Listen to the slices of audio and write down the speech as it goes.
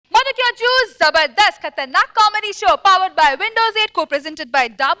pick your choose. Jabardasth Khatarnak comedy show powered by Windows 8 co-presented by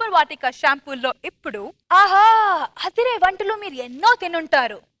Dabur Vatika shampoo lo ippudu aha adire vantalu meer enno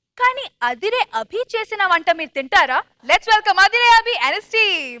tinuntaru కానీ అదిరే అభి చేసిన వంట మీరు తింటారా? Let's welcome Adhire Abhi and his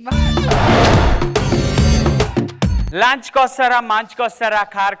team. Lunch కోస్తారా మంచ్ కోస్తారా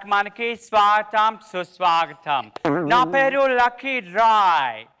కార్యక్రమానికి స్వాగతం సుస్వాగతం. నా పేరు లక్కీ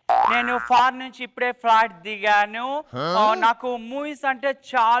రాయ్. నేను ఫారెన్ నుంచి ఇప్పుడే ఫ్లైట్ దిగాను. నాకు మూవీస్ అంటే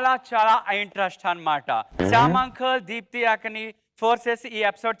చాలా చాలా ఇంట్రెస్ట్ అన్నమాట. శ్యామ్ అంకుల్ దీప్తి అక్కని ఫోర్స్ చేసి ఈ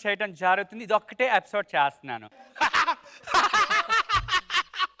ఎపిసోడ్ చేయడం జరుగుతుంది. ఇది ఒక్కటే ఎపిసోడ్ చేస్తున్నాను.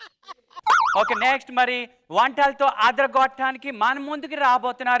 ఓకే నెక్స్ట్ మరి వంటలతో అదరగొట్టడానికి మన ముందుకు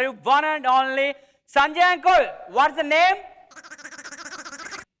రాబోతున్నారు one and only Sanjay uncle. What's the name?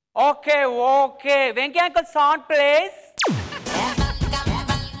 Okay okay Venky uncle sound please.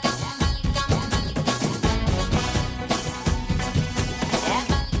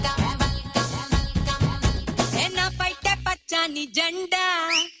 పచ్చని జెండా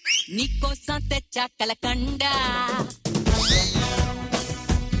నీకోసం తెచ్చా కలకండ.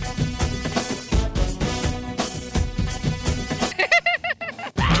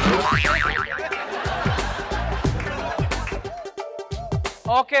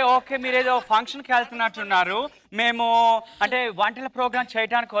 ఓకే ఓకే మీరేదో ఫంక్షన్కి వెళ్తున్నట్టున్నారు. మేము అంటే వంటల ప్రోగ్రామ్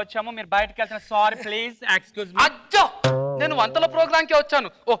చేయడానికి వచ్చాము. మీరు బయటకు వెళ్తున్నారు. Sorry please excuse me. అచ్చో నేను వంటల ప్రోగ్రామ్కి వచ్చాను.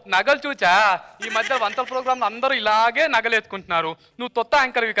 ఓ నగలు చూచా ఈ మధ్య వంటల ప్రోగ్రాంలు అందరూ ఇలాగే నగలు ఎత్తుకుంటున్నారు. నువ్వు కొత్త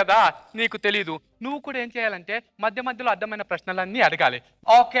యాంకర్వి కదా నీకు తెలీదు. నువ్వు కూడా ఏం చేయాలంటే మధ్య మధ్యలో అర్థమైన ప్రశ్నలన్నీ అడగాలి.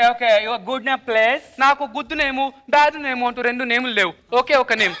 Okay okay your good name please. నాకు గుద్దు నేము బ్యాడ్ నేము అంటూ రెండు నేములు లేవు. ఓకే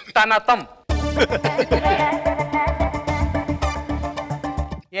ఒక నేమ్ తనతం.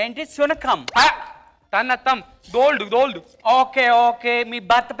 ఏంటి సునకం? తనతం గోల్డ్ గోల్డ్. ఓకే ఓకే మీ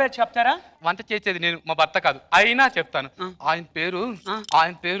భర్త పేరు చెప్తారా? వంట చేసేది నేను, మా భర్త కాదు. అయినా చెప్తాను. ఆయన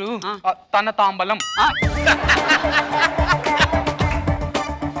పేరు తన తాంబలం.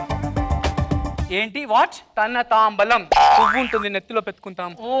 ఏంటి వాట్? తన తాంబలం పువ్వు ఉంటుంది నెత్తిలో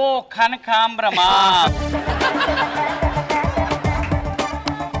పెట్టుకుంటాం. ఓ కనకాంబరమా.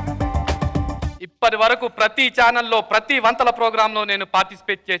 ఇప్పటి వరకు ప్రతి ఛానల్లో ప్రతి వంటల ప్రోగ్రామ్ లో నేను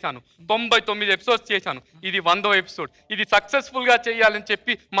పార్టిసిపేట్ చేశాను. 99 ఎపిసోడ్స్ చేశాను. ఇది 100వ ఎపిసోడ్. ఇది సక్సెస్ఫుల్ గా చేయాలని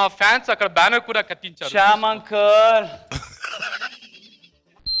చెప్పి మా ఫ్యాన్స్ అక్కడ బ్యానర్ కూడా కట్టించారు. శ్యామ్ అంకుల్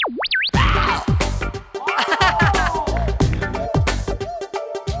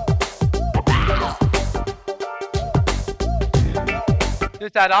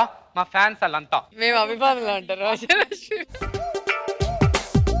చూసారా మా ఫ్యాన్స్ వాళ్ళంతా. మేము అభిమానులు అంటారు.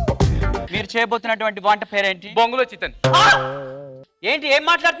 మీరు చేయబోతున్నటువంటి వంట పేరేంటి? బొంగులో చికెన్. ఏంటి ఏం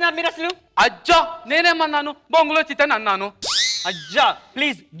మాట్లాడుతున్నారు మీరు అసలు? అజ్జా నేనేమన్నాను? బొంగులో చికెన్ అన్నాను. అజ్జా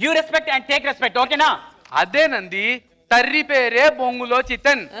please give respect and take respect ఓకేనా? అదేనండి తర్రి పేరే బొంగులో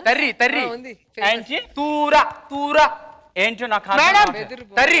చికెన్. తర్రి తర్రి ఏంటి? తూరా తూరా ఏంటో నాకు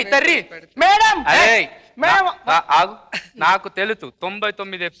తర్రి తర్రి. మేడం ఆగు నాకు తెలుసు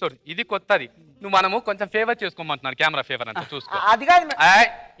 99 ఎపిసోడ్. ఇది కొత్తది. నువ్వు మనము కొంచెం ఫేవర్ చేసుకోమంటున్నారు. కెమెరా ఫేవర్ అంటే చూసుకో. అది కాదు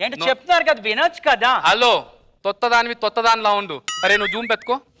ఏంటో చెప్తున్నారు కదా వినొచ్చు కదా. హలో తొత్తదానిలా ఉండు. అరే నువ్వు జూమ్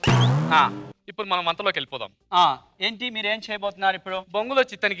పెట్టుకో. ఇప్పుడు మనం వంటలోకి వెళ్ళిపోదాం. ఏంటి మీరేం చేయబోతున్నారు ఇప్పుడు? బొంగులో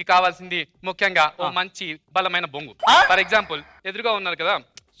చిత్తనికి కావాల్సింది ముఖ్యంగా ఓ మంచి బలమైన బొంగు. ఫర్ ఎగ్జాంపుల్ ఎదురుగా ఉన్నారు కదా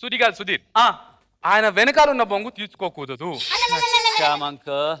సుడిగాలి సుధీర్. ఆయన వెనకాల ఉన్న బొంగు తీసుకోకూడదు.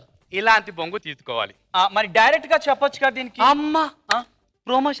 ఇలాంటి బొంగు తీసుకోవాలి. మరి డైరెక్ట్ గా చెప్పొచ్చు కదా దీనికి. అమ్మా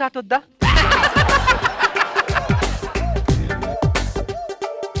ప్రోమో షాట్ వద్దా?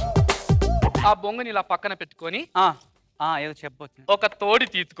 ఆ బొంగుని ఇలా పక్కన పెట్టుకొని ఏదో చెప్పొచ్చు. ఒక తోడి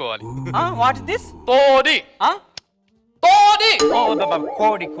తీసుకోవాలి. What is this? తోడి తోడి.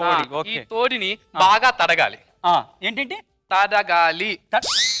 కోడి ఈ తోడిని బాగా తడగాలి. ఏంటంటే తడగాలి.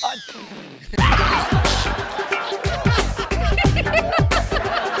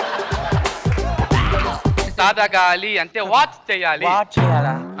 తడగాలి అంటే వాచ్ చేయాలి.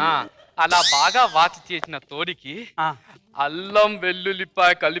 అలా బాగా వాచ్ చేసిన తోడికి అల్లం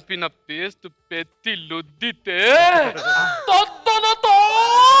వెల్లుల్లిపాయ కలిపిన పేస్ట్ పెట్టి లుద్దితే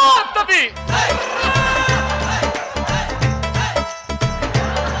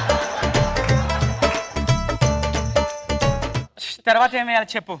తర్వాత ఏం వేయాలి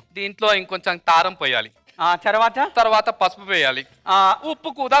చెప్పు. దీంట్లో ఇంకొంచెం కారం పోయాలి. తర్వాత పసుపు వేయాలి. ఉప్పు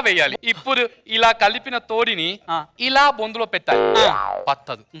కూడా వేయాలి. ఇప్పుడు ఇలా కలిపిన తోడిని ఇలా బొందులో పెట్టాలి.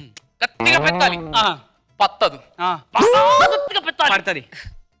 పత్తదు. గట్టిగా పెట్టాలి. పత్తదు.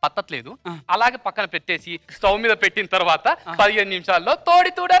 పత్తట్లేదు. అలాగే పక్కన పెట్టేసి స్టవ్ మీద పెట్టిన తర్వాత 15 నిమిషాల్లో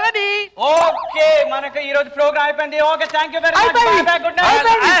తోడి తూడరది. ఓకే మనకు ఈ రోజు ప్రోగ్రామ్ అయిపోయింది. Okay thank you very much. By good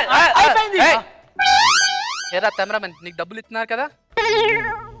night. ఏరా కెమెరామెన్ నీకు డబ్బులు ఇస్తున్నారు కదా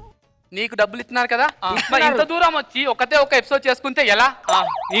నీకు డబ్బులు ఇస్తున్నారు కదా మరి ఇంత దూరం వచ్చి ఒకటే ఒక ఎపిసోడ్ చేసుకుంటే ఎలా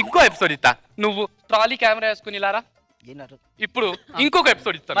ఇంకో ఎపిసోడ్ ఇస్తా నువ్వు ట్రాలీ కెమెరా వేసుకుని ఇలారా ఇప్పుడు ఇంకొక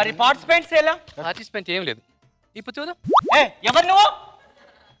ఎపిసోడ్ ఇస్తా మరి పార్టిసిపెంట్స్ ఎలా పార్టిసిపెంట్ ఏం లేదు ఇప్పుడు చూడు ఎవరు నువ్వు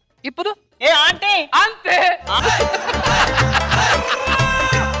ఇప్పుడు ఆంటీ అంతే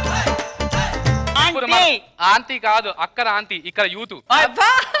ఆంటీ కాదు అక్కడ ఆంటీ ఇక్కడ యూత్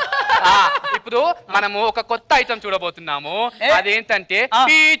ఇప్పుడు మనము ఒక కొత్త ఐటమ్ చూడబోతున్నాము అదేంటంటే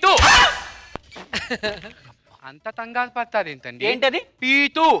పీటు అంత కంగారు పడతారు ఏంటండి ఏంటది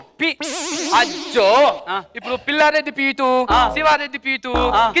పీటు అజ్జో ఇప్పుడు పిల్లారెడ్డి పీటు శివారెడ్డి పీటు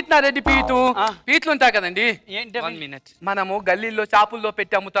కిట్నారెడ్డి పీటు పీట్లు ఉంటాయి కదండి 1 minute మనము గల్లీల్లో షాపుల్లో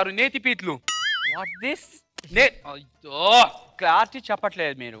పెట్టి అమ్ముతారు నేతి పీట్లు వాట్ దిస్ అయ్యో క్లారిటీ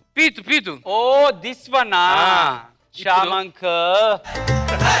చెప్పట్లేదు మీరు peat peat oh this one శ్యామంక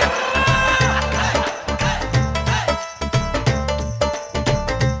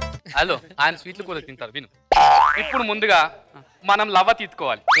hello ఆయన స్వీట్లు కూడా తింటారు విను ఇప్పుడు ముందుగా మనం లవ్వ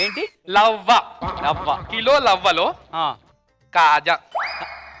తీసుకోవాలి ఏంటి లవ్వ కిలో లవ్వలో కాజా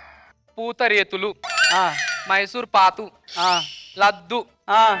పూతరేతులు మైసూర్ పాతు లడ్డు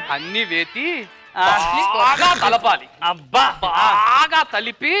అన్ని వేసి బాగా కలపాలి అబ్బా బాగా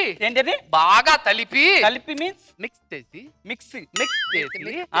తలిపి ఏంటది బాగా తలిపి మీన్స్ మిక్స్ చేసి మిక్స్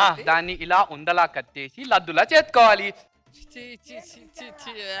చేసి దాన్ని ఇలా ఉండలా కట్టేసి లడ్డులా చేసుకోవాలి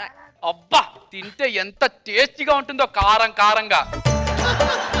అబ్బా తింటే ఎంత టేస్టీగా ఉంటుందో కారం కారంగా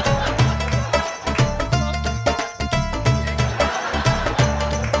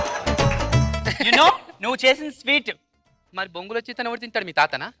నువ్వు చేసిన స్వీట్ మరి బొంగులో చిత్తన ఎవరు తింటాడు మీ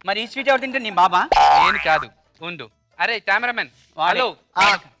తాతనా మరి ఈ స్వీట్ ఎవరు తింటాడు నీ బాబా నేను కాదు ఉండు అరే కెమెరామెన్ హలో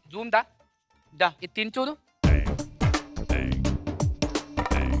జూమ్ దా ఇది తిని చూడు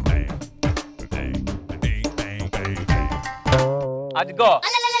అదిగో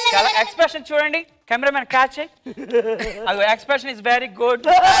చాలా ఎక్స్ప్రెషన్ చూడండి కెమెరామెన్ క్యాచ్ అదిగో expression is very good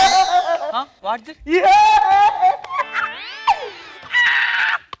what this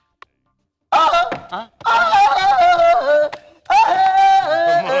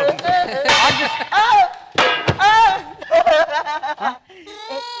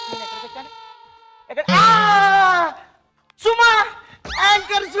Suma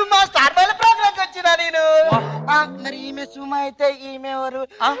anchor Suma star వాళ్ళ ప్రోగ్రామ్ వచ్చినా నేను మరి ఈమె సుమా అయితే ఈమె ఎవరు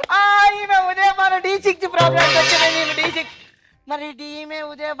ఈమె ఉదయపాన D6 ప్రోగ్రామ్ వచ్చిన నేను D6 మరి ఈమె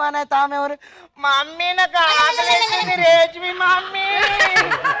ఉదయపాన అయితే ఆమె ఎవరు మమ్మీ నాకు ఆకలేస్తుంది రేష్మి మమ్మీ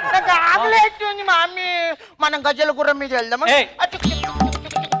నాకు ఆకలేస్తుంది మమ్మీ మనం గజ్జల గుర్రం మీద వెళ్దామా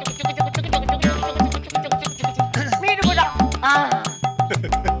మీరు కూడా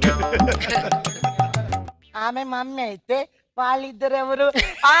ఆమె మమ్మీ అయితే వాళ్ళిద్దరు ఎవరు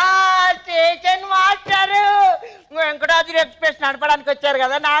స్టేషన్ మాస్టర్ వెంకటాద్రి ఎక్స్ప్రెస్ నడపడానికి వచ్చారు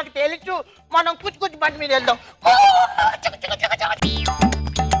కదా నాకు తెలుసు మనం కుచ్చి బండి మీద వెళ్దాం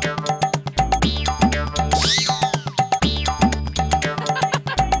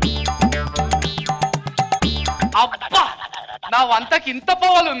అబ్బా నా వంటకి ఇంత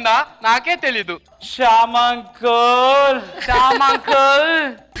పోవాలుందా నాకే తెలీదు శ్యామంకల్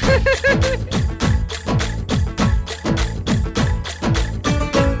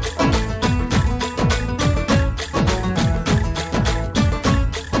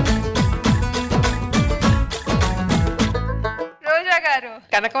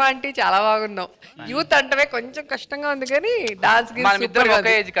కనకం ఆంటీ చాలా బాగున్నావు యూత్ అంటే కొంచెం కష్టంగా ఉంది కానీ డాన్స్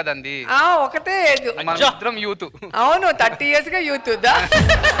ఒకే ఏజ్ కదండి ఒకటే ఏజ్ యూత్ అవును 30 years గా యూత్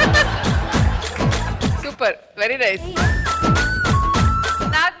సూపర్ వెరీ నైస్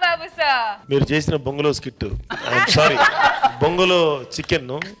మీరు చేసిన బొంగులో స్కిట్ సారీ బొంగులో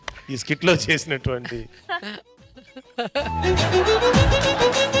చికెన్ ఈ స్కిట్ లో చేసినటువంటి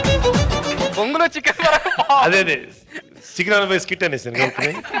బొంగులో చికెన్ అదే చికెన్ అనబై స్కిట్ అనేసాను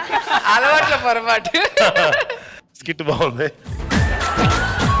అలవాట్ల పొరపాటు స్కిట్ బాగుంది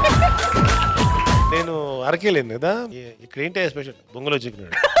నేను అరకేలేను కదా ఇక్కడ ఏంటి స్పెషల్ బొంగులో చికెన్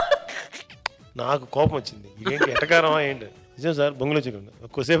నాకు కోపం వచ్చింది ఏంటి ఎటకారమా ఏంటి నిజం సార్ బొంగులో చికెన్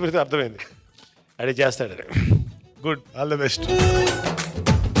కొద్దిసేపు అర్థమైంది అడే చేస్తాడు గుడ్ ఆల్ ద బెస్ట్